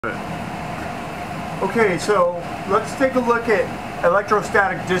Okay, so let's take a look at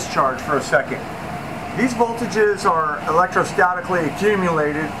electrostatic discharge for a second. These voltages are electrostatically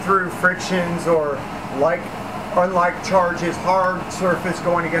accumulated through frictions or unlike charges, hard surface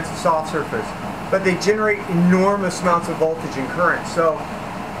going against a soft surface. But they generate enormous amounts of voltage and current. So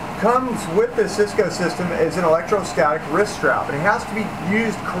comes with the Cisco system is an electrostatic wrist strap, and it has to be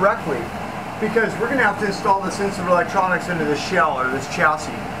used correctly because we're going to have to install the sensitive electronics into this shell or this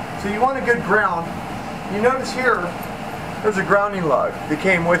chassis. So you want a good ground. You notice here there's a grounding lug that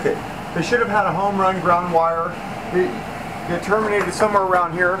came with it. They should have had a home run ground wire that terminated somewhere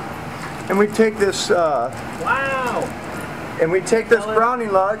around here. And we take this and we take this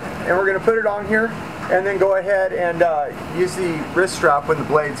grounding lug and we're going to put it on here and then go ahead and use the wrist strap when the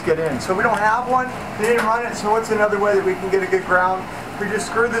blades get in. So we don't have one, they didn't run it, so what's another way that we can get a good ground? We just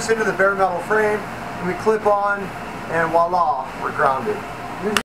screw this into the bare metal frame and we clip on and voila, we're grounded.